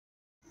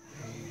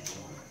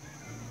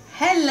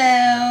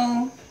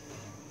Hello.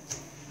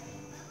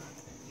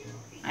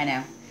 I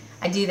know.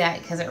 I do that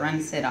because it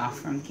runs it off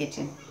from the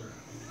kitchen.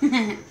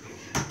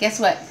 Guess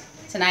what?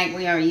 Tonight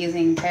we are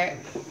using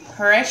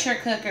pressure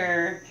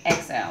cooker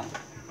XL.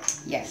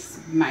 Yes,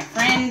 my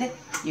friend,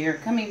 you're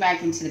coming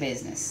back into the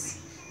business.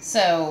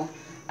 So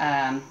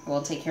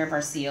we'll take care of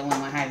our seal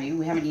and what have you.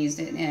 We haven't used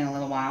it in a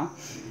little while.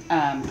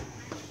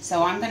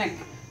 So I'm going to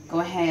go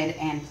ahead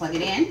and plug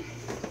it in.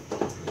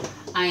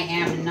 I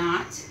am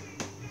not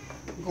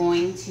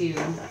going to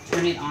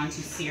turn it on to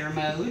sear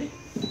mode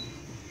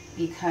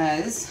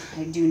because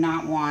I do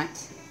not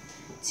want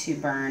to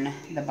burn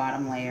the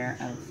bottom layer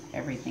of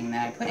everything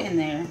that I put in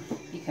there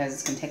because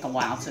it's going to take a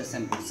while to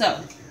assemble.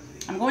 So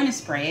I'm going to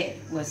spray it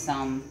with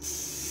some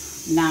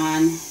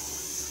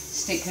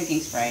non-stick cooking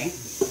spray,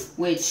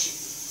 which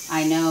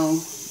I know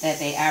that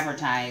they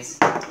advertise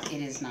it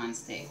is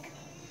non-stick.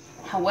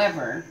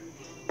 However,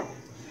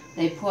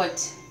 they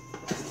put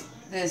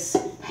this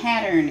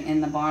pattern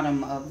in the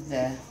bottom of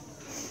the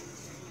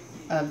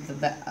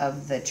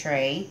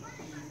tray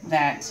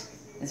that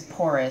is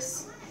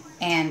porous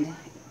and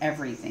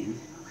everything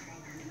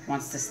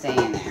wants to stay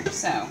in there.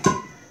 So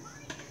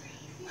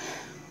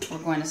we're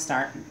going to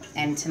start,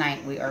 and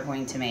tonight we are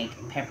going to make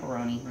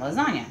pepperoni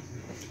lasagna.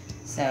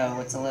 So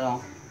it's a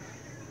little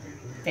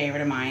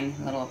favorite of mine,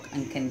 a little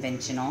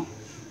unconventional.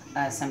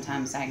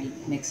 Sometimes I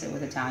mix it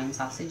with Italian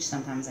sausage,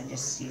 sometimes I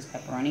just use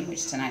pepperoni,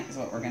 which tonight is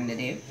what we're going to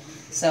do.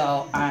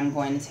 So I'm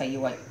going to tell you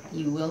what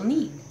you will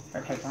need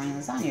for pepperoni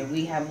lasagna.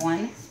 We have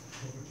one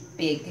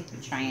big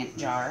giant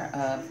jar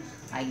of,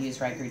 I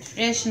use regular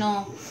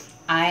traditional.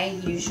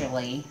 I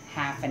usually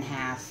half and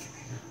half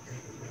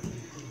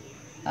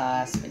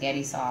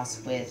spaghetti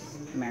sauce with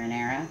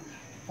marinara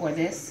for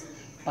this,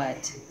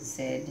 but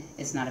Sid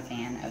is not a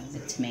fan of the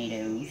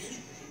tomatoes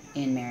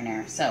in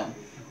marinara. So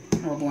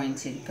we're going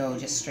to go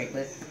just straight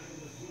with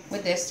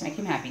this to make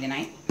him happy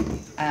tonight.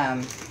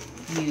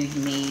 You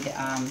need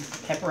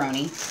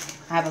pepperoni.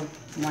 I have a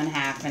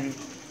 1/2 and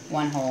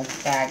 1 whole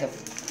bag of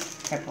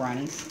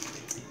pepperonis.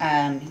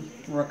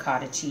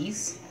 Ricotta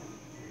cheese,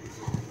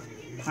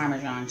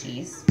 Parmesan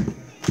cheese,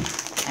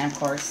 and of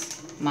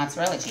course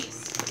mozzarella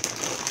cheese.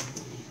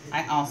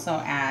 I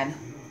also add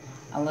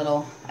a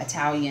little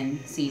Italian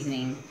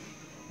seasoning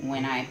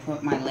when I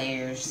put my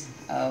layers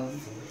of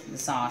the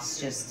sauce,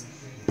 just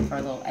for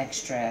a little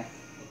extra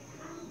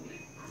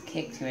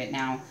kick to it.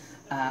 Now,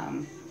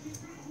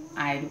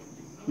 I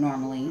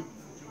normally,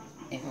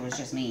 if it was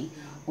just me,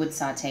 would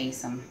saute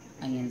some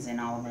onions and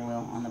olive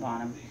oil on the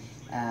bottom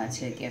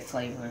to give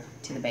flavor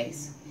to the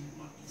base.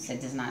 Sid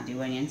does not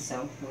do onions,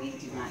 so we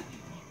do not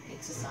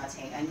get to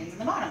saute onions in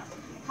the bottom.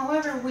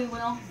 However, we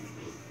will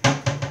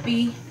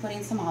be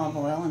putting some olive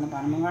oil in the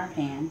bottom of our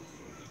pan,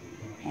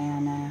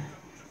 and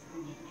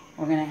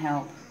we're going to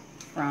help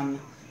from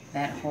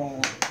that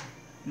whole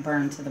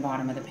burn to the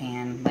bottom of the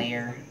pan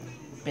layer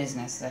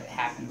business that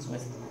happens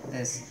with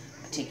this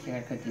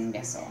particular cooking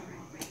vessel,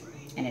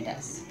 and it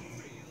does.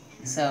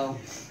 So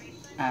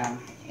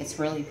it's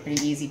really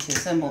pretty easy to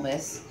assemble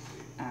this.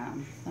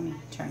 Let me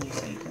turn you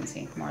so you can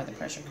see more of the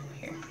pressure cooker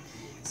here.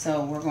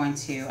 So we're going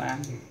to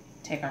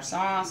take our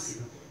sauce,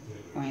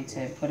 going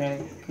to put a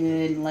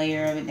good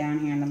layer of it down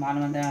here in the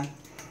bottom of the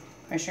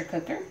pressure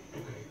cooker,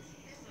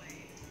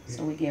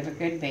 so we give a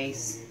good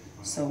base,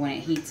 so when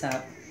it heats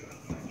up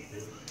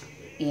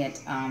it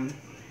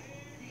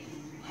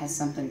has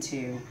something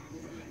to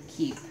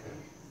keep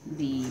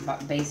the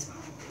base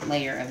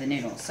layer of the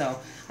noodles. So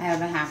I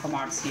have a 1/2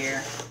 box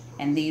here,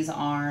 and these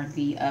are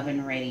the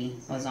oven ready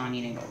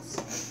lasagna noodles.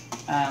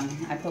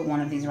 I put one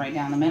of these right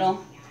down the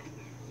middle,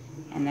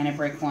 and then I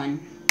break one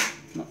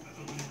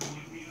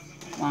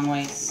long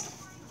ways,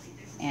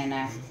 and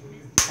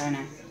kind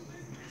of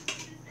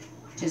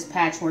just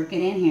patchwork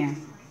it in here.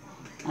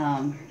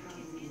 A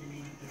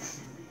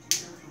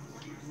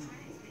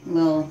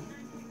little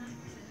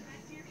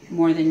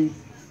more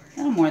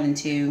than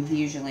 2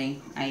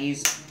 usually. I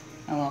use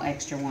a little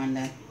extra one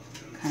to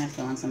kind of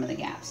fill in some of the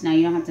gaps. Now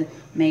you don't have to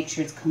make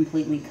sure it's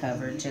completely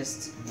covered,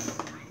 just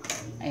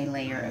a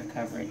layer of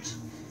coverage.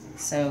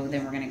 So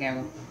then we're going to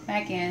go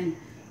back in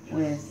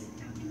with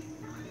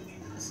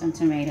some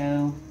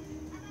tomato,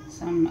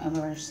 some of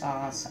our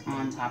sauce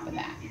on top of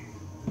that.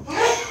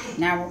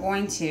 Now we're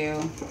going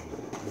to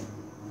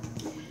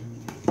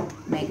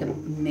make a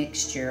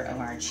mixture of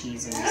our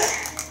cheeses,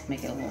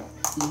 make it a little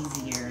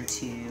easier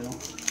to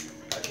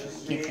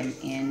get them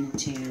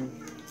into.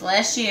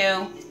 Bless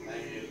you.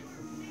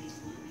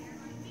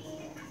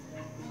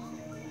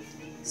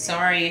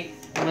 Sorry,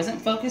 I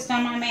wasn't focused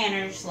on my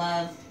manners,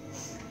 love.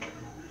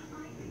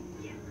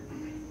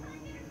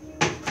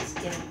 Let's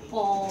get a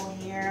bowl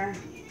here.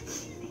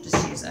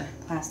 Just use a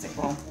plastic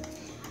bowl.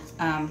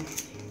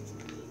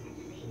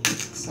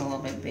 It's a little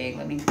bit big.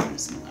 Let me put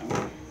some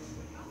smaller.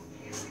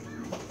 It's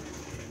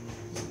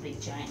a big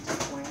giant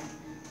Tupperware.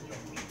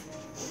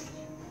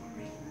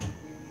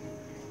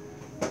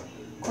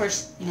 Of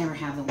course, you never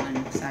have the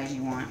one size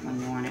you want when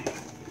you want it.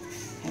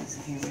 Okay,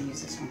 so here we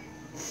use this one.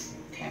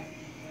 Okay.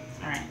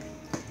 Alright.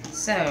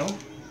 So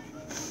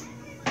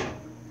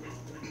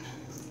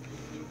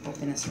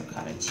Open this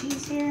ricotta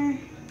cheese here.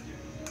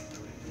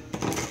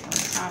 Pull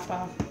the top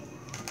off.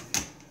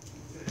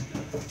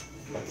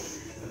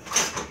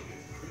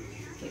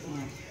 Get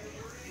me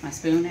my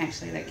spoon,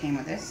 actually, that came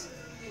with this.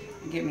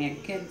 Get me a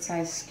good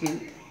sized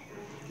scoop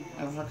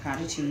of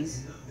ricotta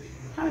cheese.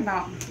 Probably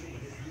about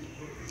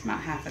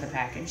half of the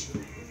package.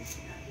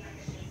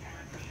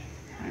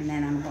 And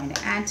then I'm going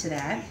to add to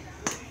that,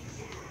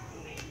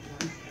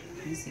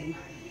 let me see,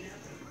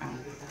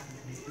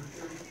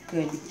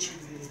 good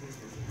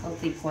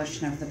healthy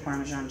portion of the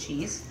Parmesan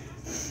cheese.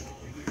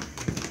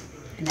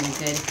 And then a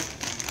good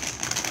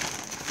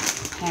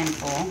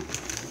handful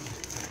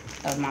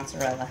of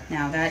mozzarella.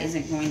 Now that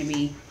isn't going to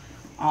be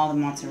all the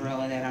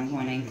mozzarella that I'm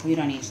going to include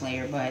on each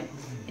layer, but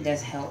it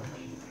does help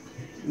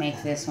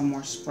make this a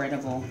more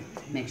spreadable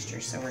mixture.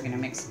 So we're going to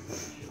mix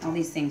all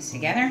these things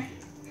together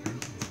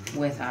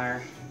with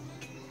our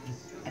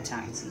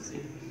Italian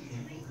seasoning.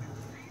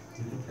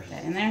 Put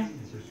that in there.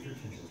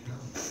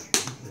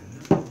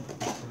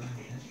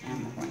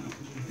 And we're going to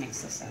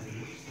mix this up.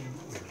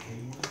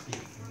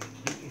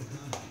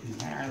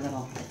 Got our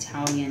little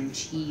Italian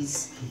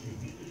cheese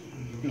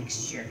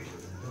mixture.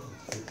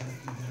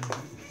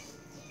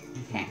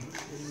 Okay,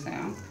 so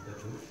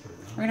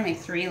we're going to make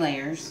 3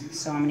 layers.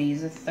 So I'm going to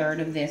use 1/3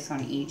 of this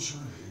on each.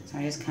 So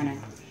I just kind of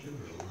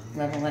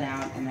level it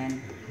out and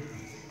then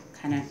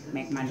kind of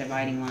make my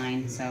dividing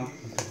line. So I'm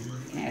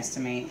going to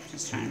estimate,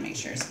 just trying to make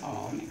sure it's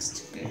all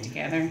mixed good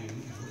together.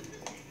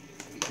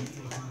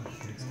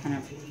 Just kind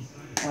of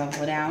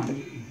level it out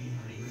and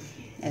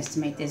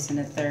estimate this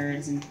into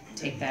thirds and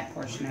take that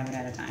portion of it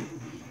at a time.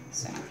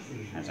 So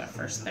there's our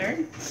first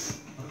third.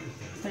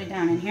 Put it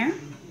down in here.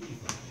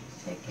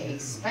 Take a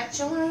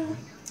spatula,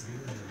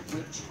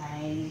 which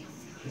I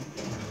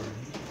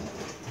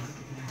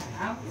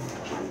have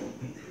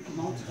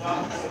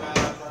multiple.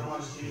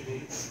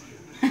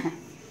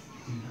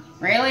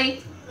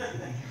 Really?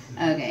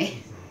 Okay.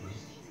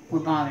 We're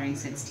bothering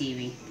since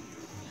TV.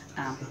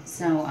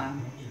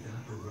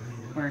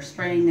 We're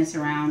spreading this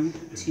around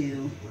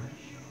to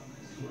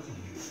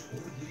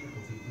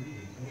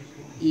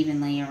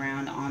evenly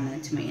around on the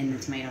in the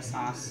tomato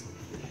sauce,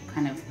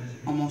 kind of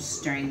almost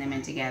stirring them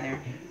in together,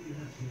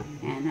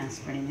 and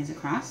spreading these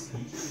across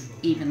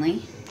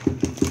evenly.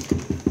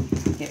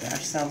 Get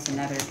ourselves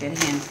another good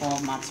handful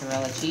of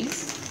mozzarella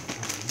cheese.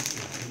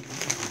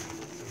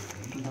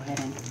 Go ahead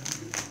and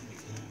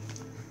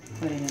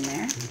put it in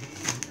there.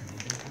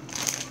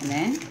 And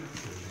then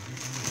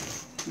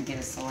we get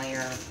us a layer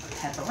of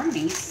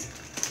pepperonis.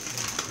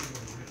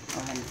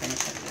 Go ahead and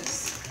finish up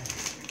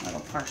this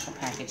little partial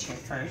package here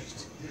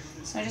first.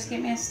 So I just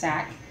get me a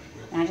stack,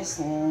 and I just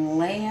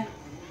lay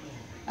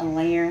a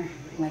layer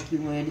like you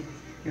would if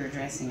you were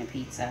dressing a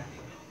pizza.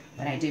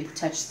 But I do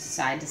touch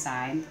side to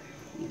side.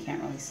 You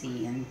can't really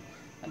see in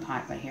the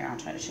pot, but here I'll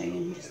try to show you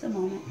in just a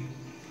moment.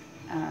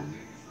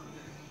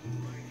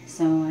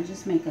 So I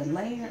just make a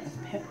layer of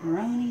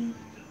pepperoni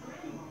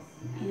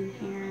in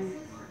here.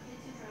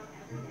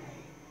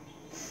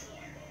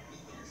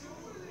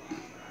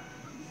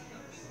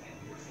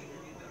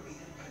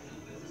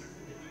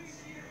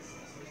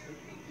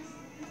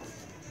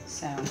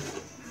 So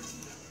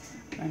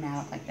right now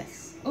look like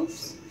this.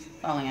 Oops,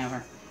 falling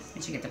over,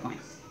 but you get the point.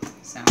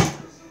 So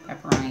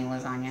pepperoni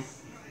lasagna.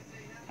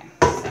 Okay,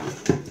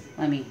 so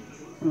let me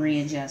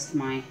readjust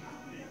my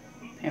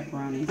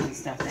pepperonis and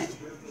stuff that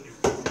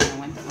I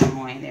went the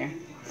wrong way there.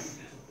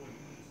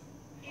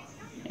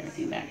 Get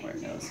everything back where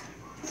it goes.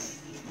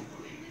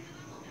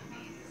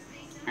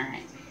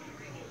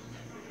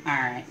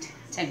 Alright,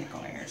 technical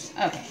errors.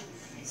 Okay,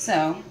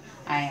 so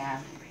I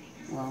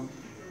will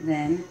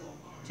then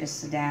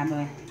just a dab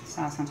of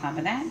sauce on top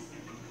of that,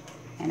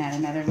 and add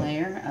another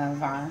layer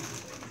of our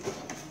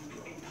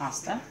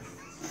pasta.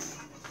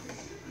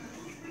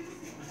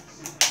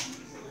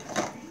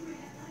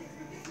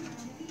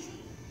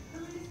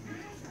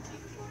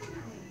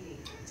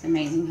 It's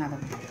amazing how they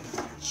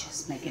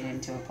just make it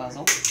into a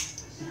puzzle.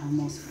 It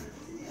almost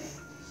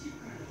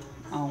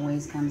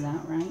always comes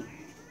out right.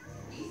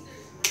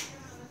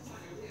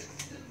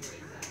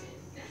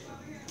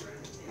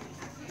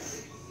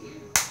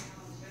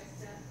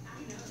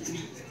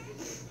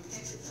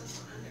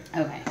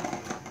 Okay,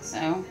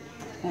 so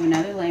we have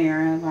another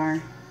layer of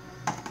our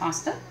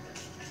pasta.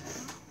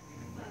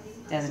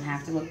 Doesn't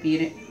have to look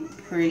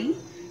pretty.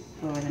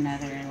 Go with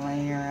another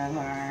layer of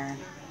our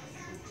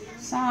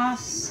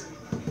sauce.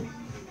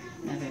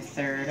 Another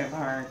third of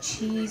our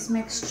cheese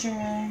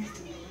mixture.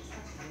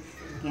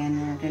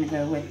 Again, we're going to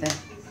go with the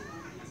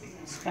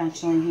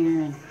spatula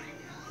here and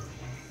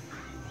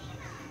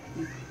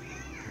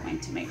going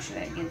to make sure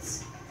that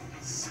gets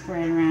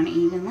spread around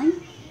evenly.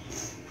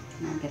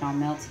 And it'll get all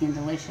melty and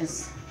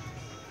delicious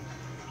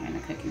during the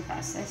cooking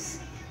process.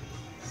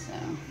 So,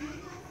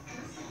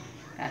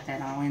 got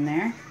that all in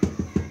there.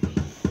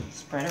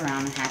 Spread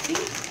around and happy.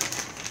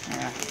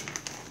 A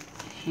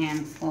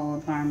handful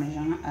of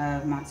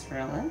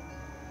mozzarella.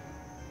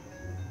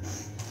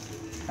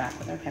 Back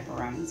with our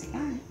pepperonis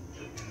again.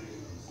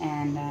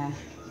 And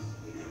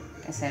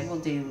like I said, we'll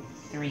do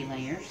 3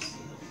 layers.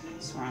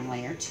 So we're on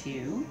layer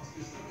 2.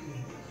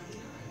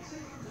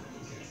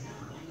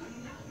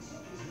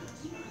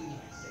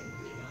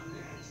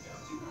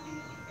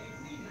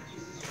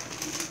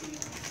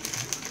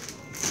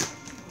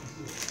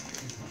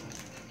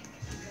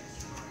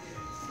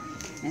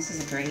 This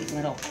is a great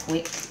little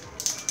quick,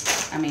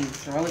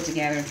 throw it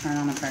together, turn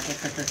on the pressure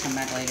cooker, come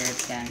back later,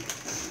 it's done.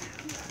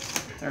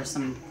 Throw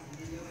some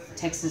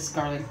Texas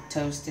garlic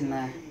toast in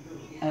the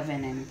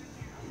oven and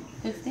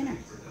poof, dinner.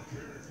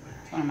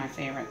 It's one of my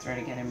favorite throw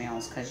together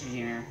meals because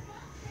you're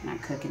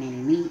not cooking any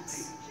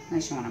meats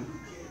unless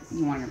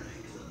you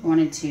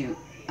wanted to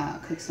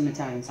cook some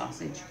Italian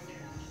sausage.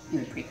 You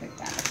would pre-cook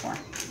that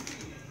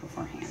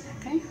beforehand.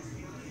 Okay.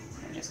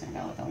 We're just gonna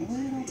go with a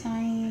little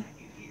tiny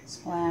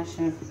splash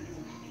of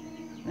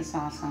the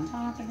sauce on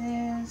top of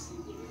this.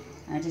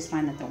 I just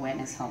find that the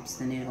wetness helps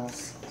the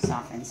noodles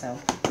soften. So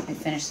we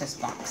finished this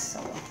box,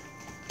 so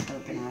we'll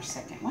open our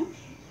second one.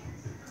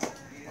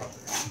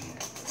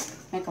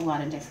 Make a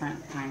lot of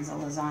different kinds of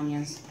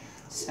lasagnas,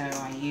 so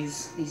I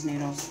use these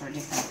noodles for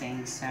different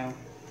things. So I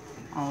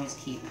always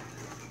keep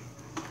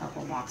a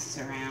couple boxes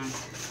around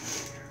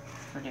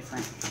for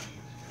different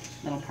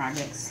little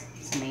projects.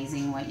 It's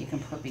amazing what you can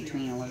put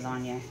between a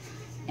lasagna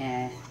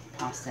and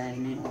pasta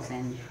noodles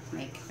and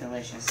make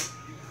delicious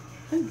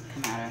food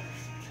come out of.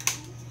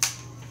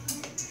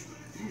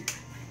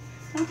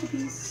 Got a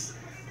piece,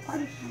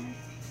 party time.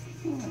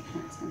 Oh,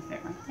 that's gonna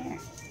fit right there.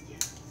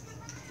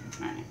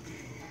 All right.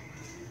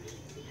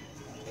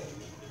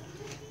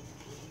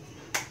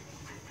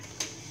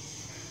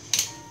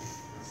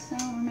 So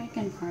we're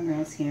making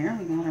progress here.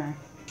 We got our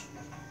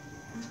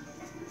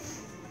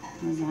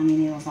lasagna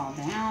noodles all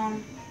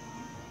down.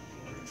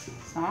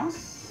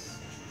 Sauce.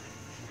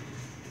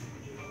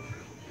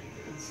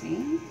 Let's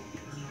see.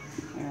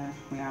 Here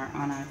we are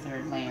on our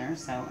third layer.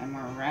 And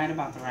we're right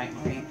about the right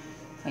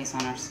place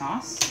on our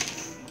sauce.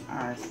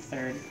 Our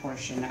third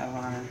portion of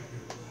our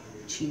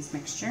cheese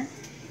mixture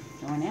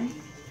going in.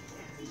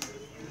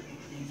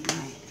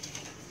 My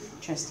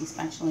trusty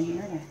spatula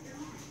here to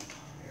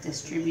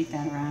distribute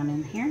that around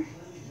in here.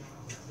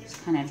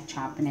 Just kind of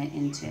chopping it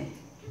into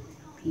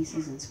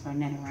pieces and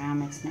spreading it around,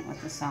 mixing it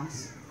with the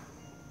sauce.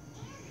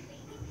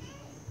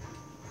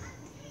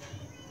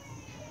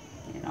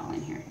 Get it all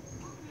in here.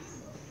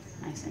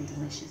 Nice and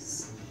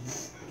delicious.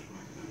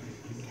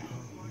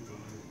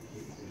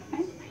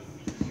 Okay.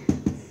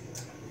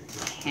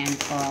 A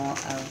handful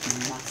of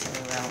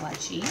mozzarella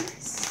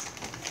cheese.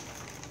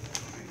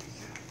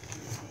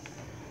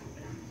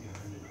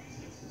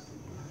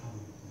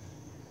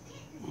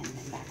 And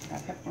then back to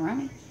our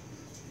pepperoni.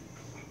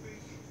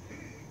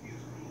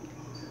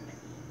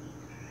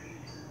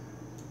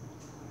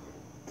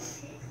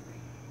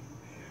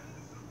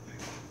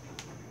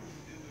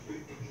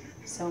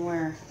 So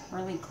we're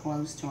really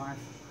close to our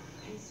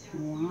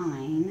fill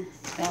line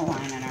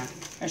in our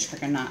pressure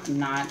cooker, not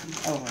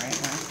over it.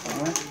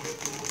 We're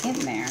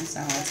getting there,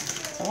 so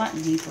it's a lot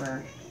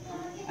deeper,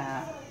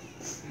 a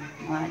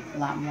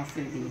lot more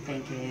food than you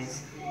think it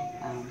is.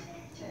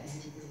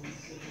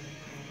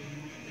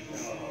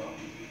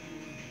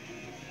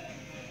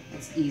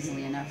 It's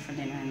easily enough for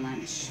dinner and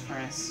lunch for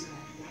us,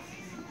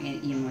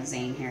 even with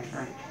Zane here, for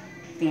a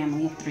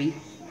family of 3.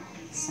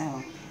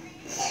 So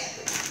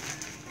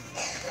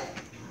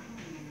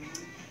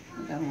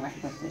go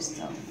right with just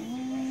a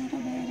little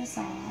bit of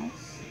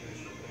sauce.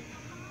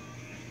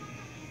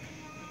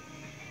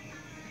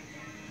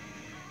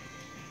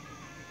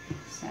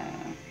 So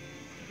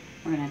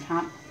we're going to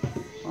top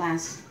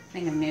last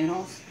thing of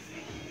noodles,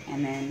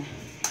 and then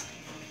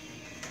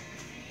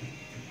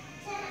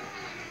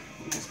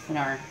we'll just put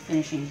our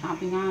finishing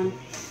topping on,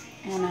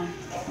 and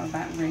we're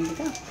about ready to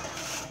go.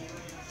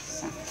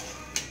 So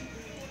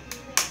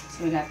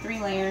we got 3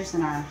 layers,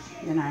 and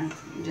I'm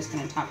just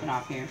going to top it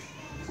off here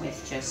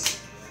with just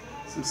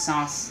some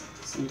sauce,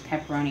 some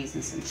pepperonis,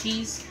 and some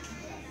cheese.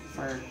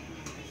 For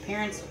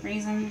appearance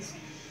reasons,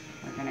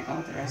 we're going to go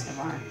with the rest of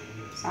our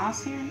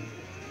sauce here.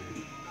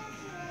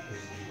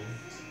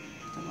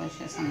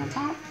 Delicious on the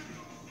top.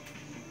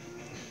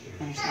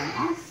 Finish that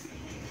off.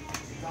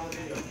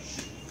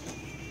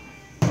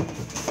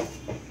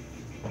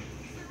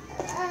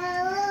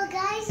 Little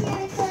guys, here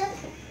we cook.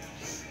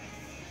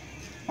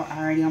 We're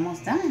already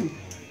almost done.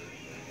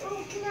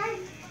 Oh, can I?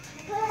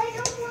 But I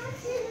don't want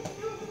to.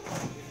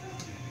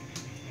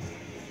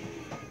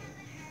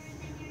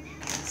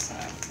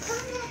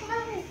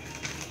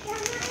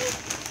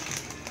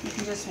 You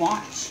can just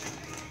watch.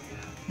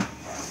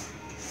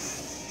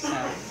 So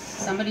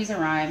somebody's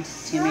arrived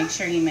to make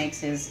sure he gets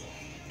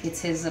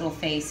his little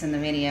face in the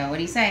video. What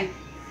do you say?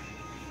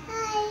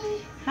 Hi.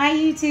 Hi,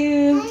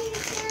 YouTube. Hi,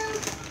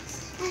 YouTube.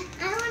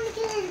 I want to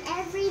get in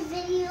every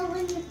video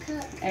when you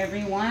cook.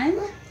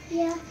 Everyone?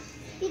 Yeah,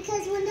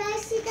 because when I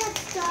see that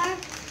star,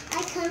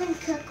 I come and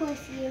cook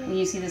with you. When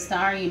you see the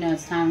star, you know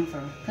it's time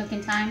for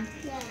cooking time?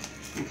 Yeah.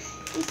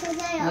 Because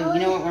Well,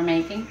 you know what we're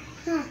making?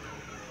 Huh.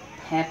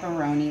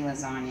 Pepperoni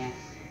lasagna.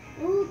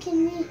 Ooh,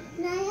 can I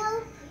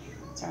help?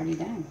 It's already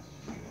done.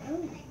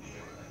 Oh.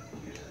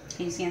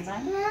 Can you see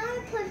inside? Can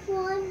I put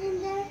one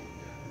in there?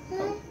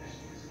 Huh?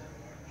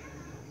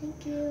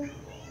 Thank you.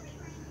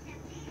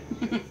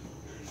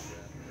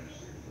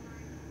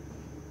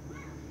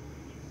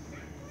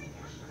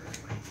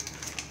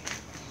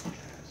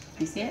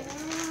 You see it?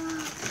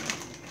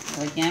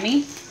 Look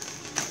yummy.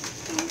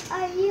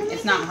 Are you?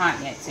 It's not hot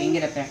yet, so you can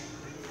get up there.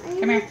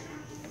 Come here.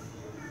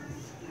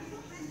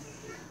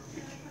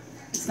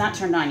 It's not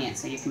turned on yet,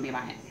 so you can be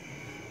by it.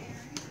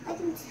 I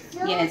can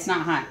feel Yeah, it's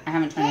not hot. I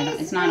haven't turned it on.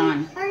 It's not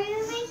on. Are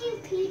you making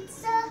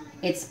pizza?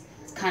 It's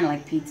kind of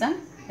like pizza.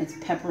 It's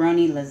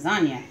pepperoni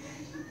lasagna.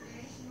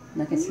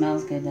 Look, it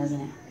smells good,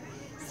 doesn't it?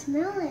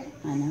 Smell it.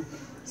 I know.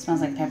 It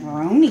smells like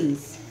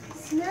pepperonis.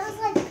 Smells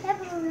like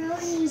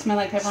pepperoni. Smell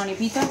like pepperoni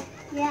pizza?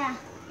 Yeah.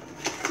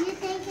 Do you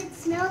think it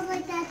smells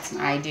like that too?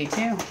 I do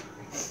too.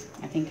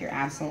 I think you're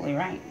absolutely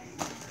right.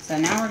 So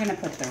now we're going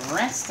to put the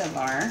rest of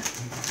we're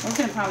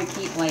going to probably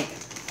keep like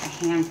a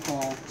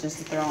handful just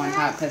to throw on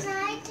top because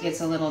it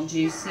gets a little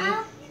juicy.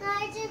 Can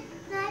I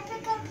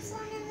pick up some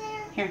in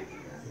there? Here.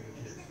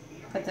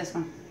 Put this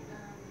one.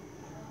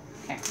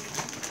 Okay.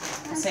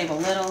 I'll save a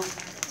little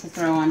to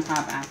throw on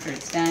top after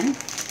it's done.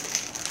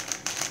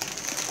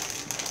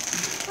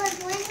 But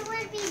when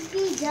would it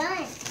be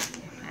done?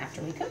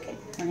 After we cook it.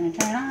 We're going to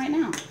turn it on right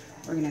now.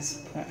 We're going to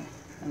put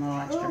a little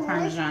extra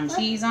Parmesan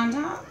cheese on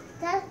top.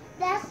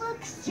 That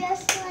looks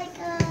just like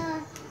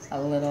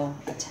a little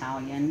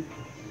Italian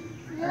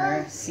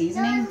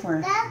seasoning for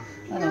a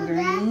little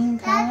green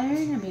color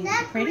to be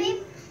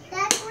pretty.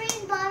 That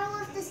green bottle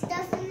with the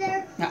stuff in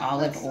there. The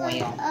olive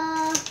oil.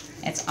 Like,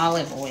 it's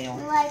olive oil.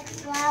 Like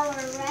flour,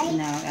 right?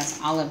 No, that's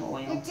olive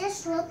oil. It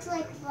just looks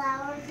like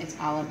flour. It's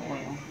olive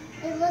oil.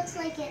 It looks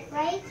like it,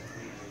 right?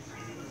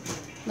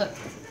 Look,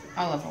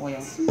 olive oil.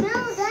 Smell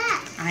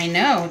that. I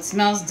know, it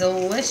smells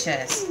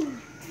delicious.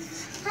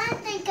 I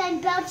think I'm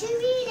about to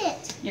eat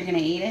it. You're going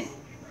to eat it?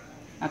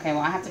 Okay,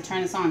 well, I have to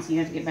turn this on, so you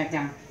have to get back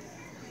down.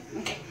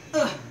 Okay.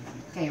 Ugh.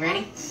 Okay,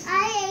 ready?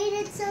 I ate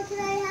it, so can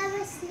I have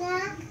a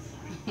snack?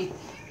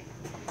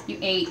 You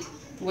ate.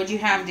 What'd you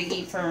have to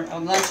eat for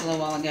lunch a little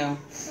while ago?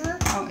 Huh?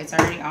 Oh, it's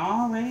already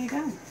all ready to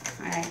go.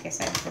 I guess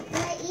I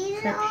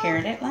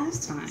prepared it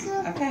last time.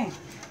 Okay,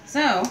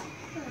 so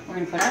we're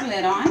going to put our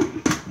lid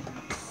on.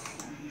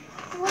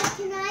 What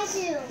can I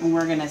do? And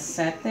we're going to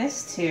set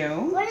this to...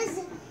 What is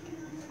it?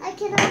 I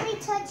can only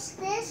touch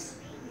this.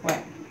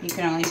 What? You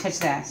can only touch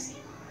this.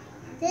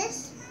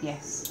 This?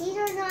 Yes. These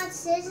are not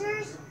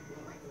scissors.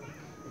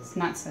 It's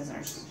not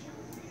scissors.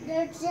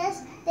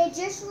 They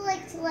just look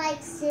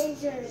like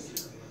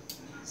scissors.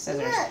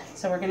 Scissors. Look.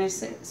 So we're going to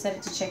set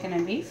it to chicken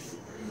and beef.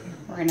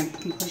 We're going to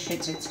push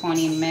it to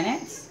 20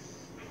 minutes.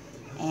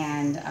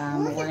 And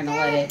we're going to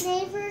let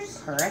it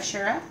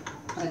pressure up.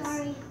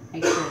 Let's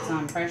make sure it's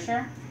on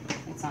pressure.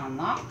 It's on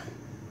lock.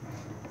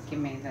 Give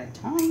me the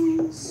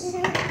tongs.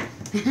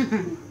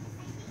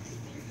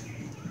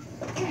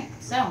 Okay,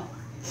 so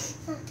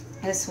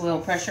this will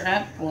pressure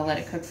up. We'll let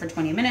it cook for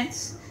 20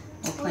 minutes.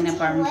 We'll clean up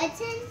our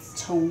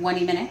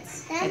 20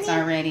 minutes. It's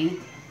already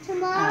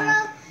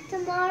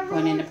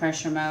going into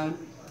pressure mode.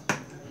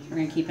 We're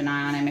going to keep an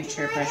eye on it, make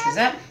sure it pressure's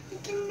up.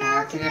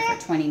 We'll cook it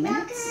for 20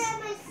 minutes.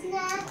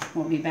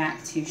 We'll be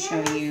back to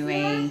show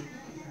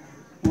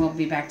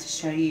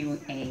you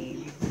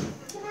a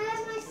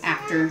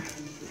after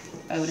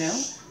photo.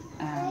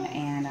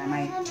 And I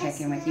might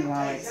check in with you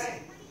while it's,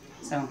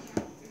 so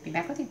be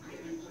back with you.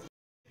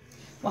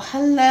 Well,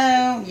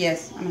 hello.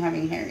 Yes, I'm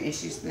having hair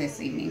issues this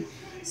evening.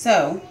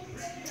 So,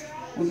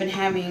 we've been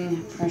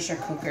having pressure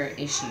cooker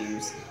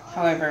issues.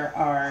 However,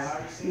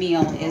 our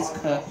meal is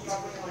cooked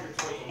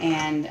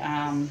and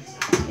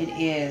it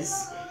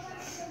is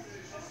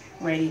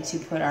ready to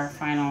put our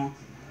final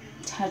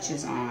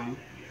touches on.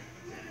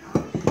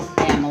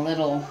 I am a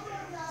little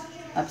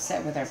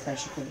upset with our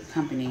pressure cooker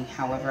company.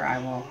 However, I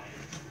will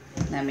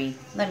let me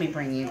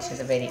bring you to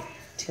the video,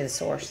 to the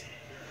source.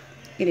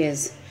 It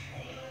is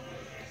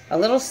a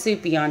little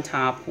soupy on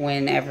top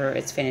whenever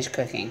it's finished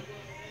cooking,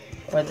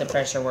 whether the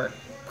pressure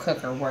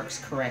cooker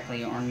works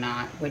correctly or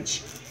not,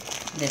 which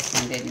this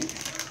one didn't.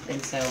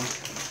 And so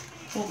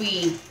we'll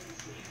be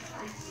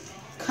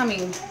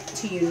coming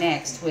to you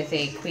next with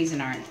a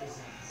Cuisinart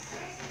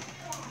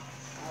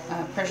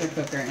pressure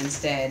cooker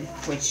instead,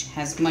 which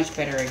has much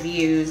better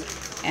reviews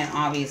and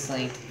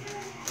obviously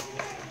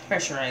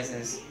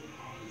pressurizes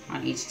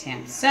on each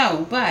attempt.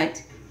 So,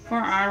 but for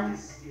our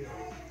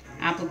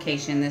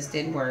application, this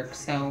did work.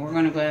 So we're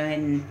going to go ahead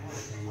and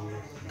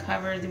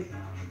cover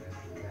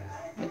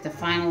with the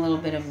final little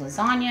bit of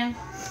lasagna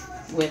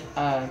with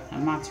a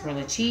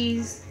mozzarella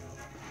cheese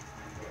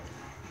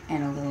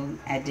and a little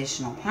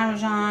additional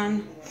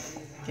Parmesan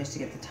just to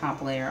get the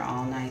top layer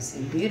all nice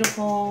and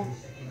beautiful.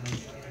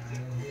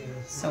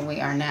 So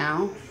we are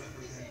now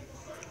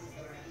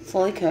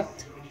fully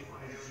cooked.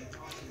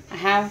 I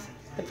have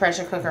the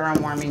pressure cooker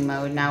on warming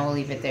mode. Now we'll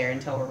leave it there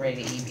until we're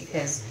ready to eat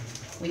because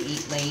we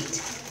eat late.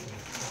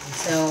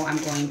 So I'm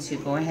going to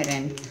go ahead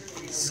and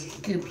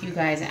scoop you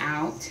guys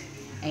out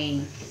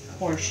a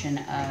portion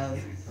of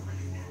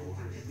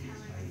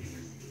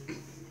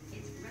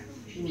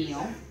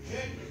meal.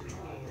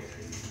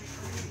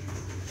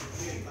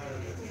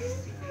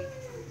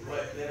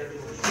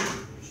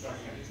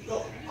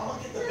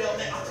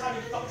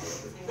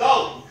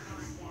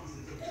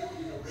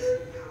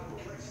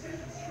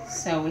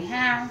 So we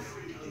have,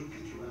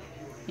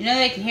 you know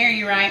they can hear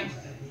you, right?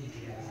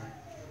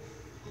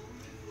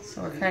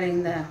 So we're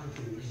cutting the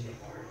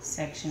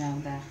section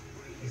of the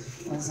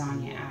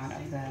lasagna out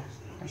of the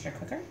pressure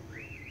cooker.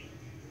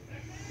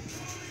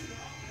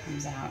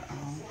 Comes out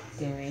all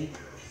gooey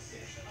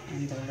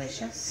and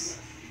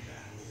delicious.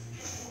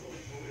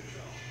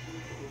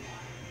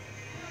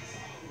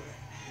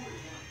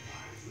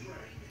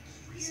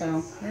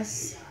 So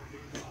this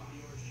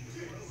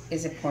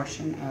is a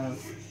portion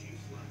of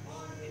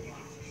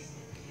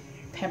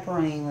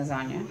pepperoni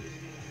lasagna.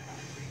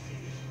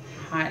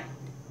 Hot,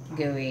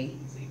 gooey,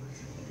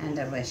 and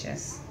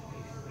delicious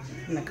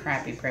from the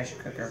crappy pressure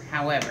cooker.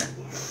 However,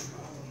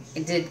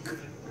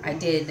 I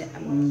did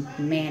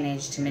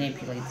manage to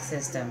manipulate the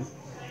system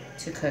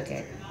to cook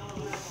it.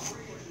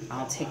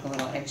 I'll take a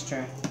little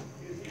extra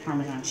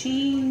Parmesan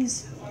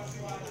cheese,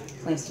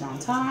 place it on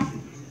top.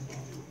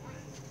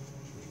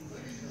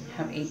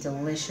 Have a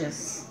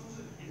delicious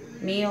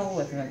meal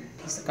with a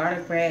piece of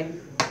garlic bread,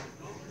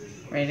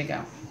 ready to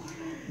go.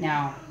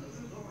 Now,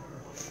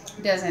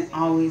 it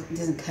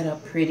doesn't cut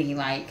up pretty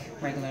like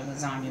regular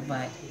lasagna,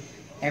 but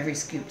every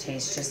scoop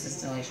tastes just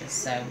as delicious,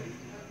 so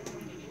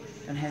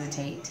don't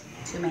hesitate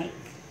to make.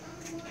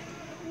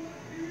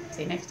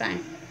 See you next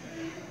time.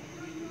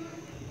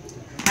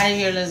 How did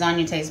your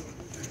lasagna taste?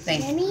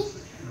 Yummy.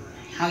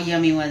 How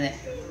yummy was it?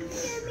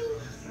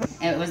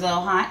 Yummy. It was a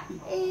little hot.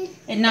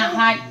 It's not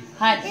hot,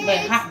 but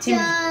hot too.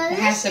 It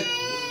has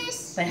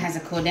to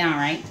cool down,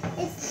 right?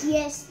 It's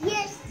yes.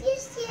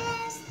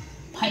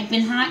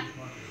 Piping hot.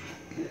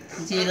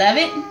 Do you love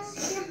it?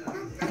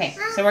 Okay,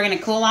 so we're gonna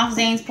cool off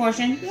Zane's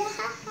portion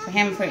for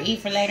him to eat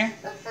for later.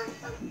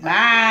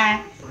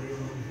 Bye.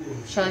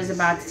 Shirley's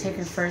about to take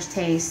her first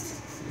taste.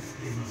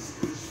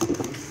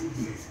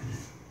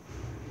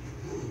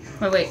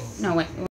 Wait.